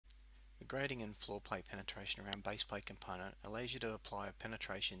Grating and floor plate penetration around base plate component allows you to apply a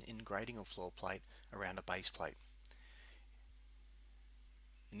penetration in grating or floor plate around a base plate.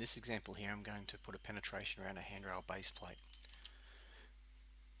 In this example here, I'm going to put a penetration around a handrail base plate.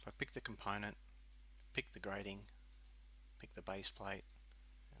 If I pick the component, pick the grating, pick the base plate,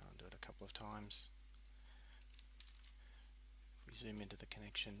 and I'll do it a couple of times. If we zoom into the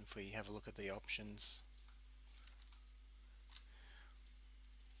connection, if we have a look at the options,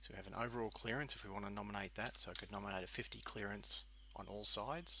 so we have an overall clearance if we want to nominate that. So I could nominate a 50 clearance on all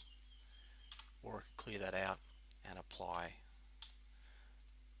sides, or I could clear that out and apply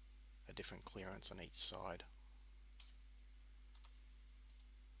a different clearance on each side.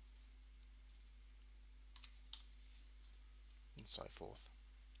 And so forth.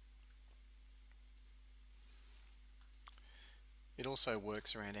 It also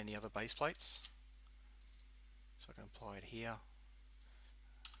works around any other base plates. So I can apply it here.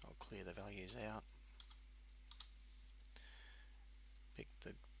 I'll clear the values out. Pick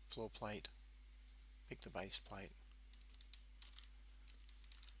the floor plate, pick the base plate,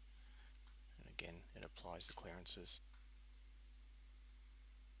 and again it applies the clearances.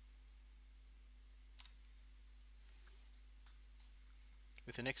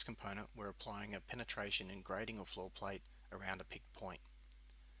 With the next component, we're applying a penetration in grating or floor plate around a picked point.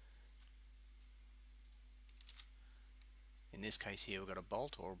 In this case here, we've got a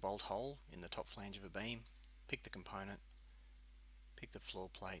bolt or a bolt hole in the top flange of a beam. Pick the component, pick the floor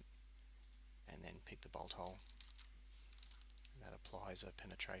plate, and then pick the bolt hole. And that applies a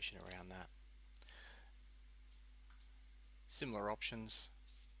penetration around that. Similar options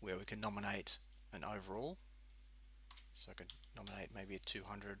where we can nominate an overall. So I could nominate maybe a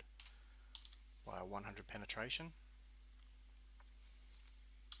 200 by a 100 penetration.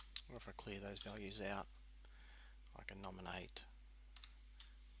 Or if I clear those values out, I can nominate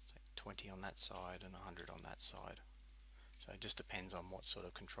say 20 on that side and 100 on that side. So it just depends on what sort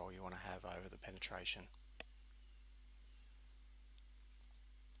of control you want to have over the penetration.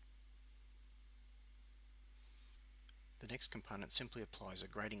 The next component simply applies a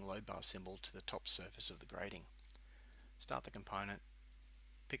grating load bar symbol to the top surface of the grating. Start the component,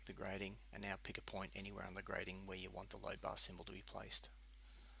 pick the grating, and now pick a point anywhere on the grating where you want the load bar symbol to be placed.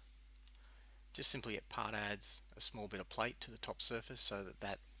 Just simply at part adds a small bit of plate to the top surface so that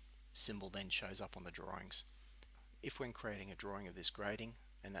that symbol then shows up on the drawings. If when creating a drawing of this grating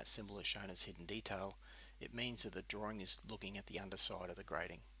and that symbol is shown as hidden detail, it means that the drawing is looking at the underside of the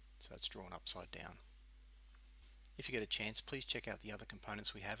grating, so it's drawn upside down. If you get a chance, please check out the other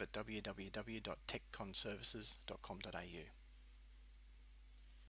components we have at www.techconservices.com.au.